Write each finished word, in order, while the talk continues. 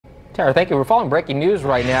Tara, thank you. We're following breaking news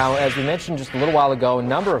right now. As we mentioned just a little while ago, a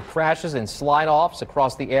number of crashes and slide-offs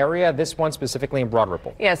across the area, this one specifically in Broad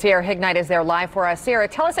Ripple. Yeah, Sierra Hignite is there live for us. Sierra,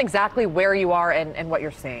 tell us exactly where you are and what you're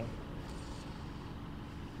seeing.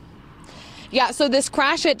 Yeah, so this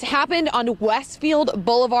crash, it happened on Westfield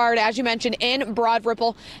Boulevard, as you mentioned, in Broad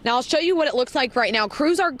Ripple. Now, I'll show you what it looks like right now.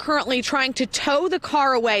 Crews are currently trying to tow the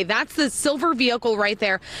car away. That's the silver vehicle right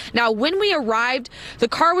there. Now, when we arrived, the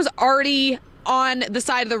car was already on the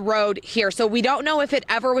side of the road here, so we don't know if it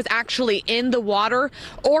ever was actually in the water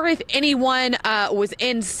or if anyone was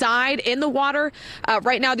inside in the water.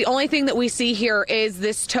 Right now, the only thing that we see here is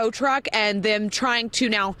this tow truck and them trying to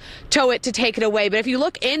now tow it to take it away. But if you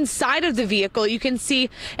look inside of the vehicle, you can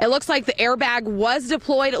see it looks like the airbag was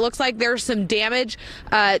deployed. It looks like there's some damage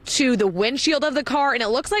to the windshield of the car, and it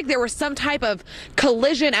looks like there was some type of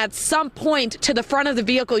collision at some point to the front of the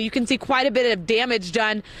vehicle. You can see quite a bit of damage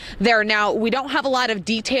done there. Now, we don't have a lot of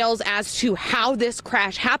details as to how this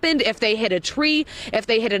crash happened, if they hit a tree, if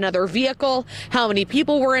they hit another vehicle, how many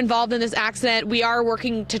people were involved in this accident. We are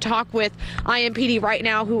working to talk with IMPD right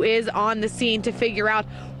now, who is on the scene, to figure out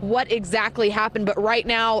what exactly happened. But right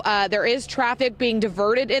now, there is traffic being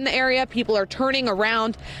diverted in the area. People are turning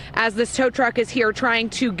around as this tow truck is here trying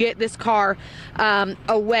to get this car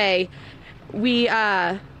away.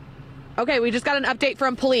 Okay, we just got an update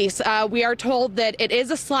from police. We are told that it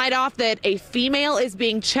is a slide-off, that a female is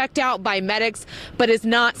being checked out by medics, but is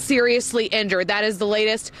not seriously injured. That is the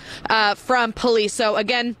latest from police. So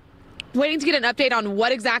again, waiting to get an update on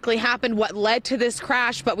what exactly happened, what led to this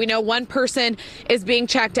crash, but we know one person is being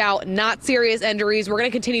checked out, not serious injuries. We're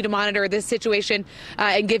going to continue to monitor this situation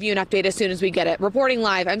and give you an update as soon as we get it. Reporting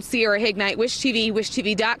live, I'm Sierra Hignite, Wish TV,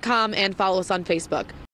 wishtv.com, and follow us on Facebook.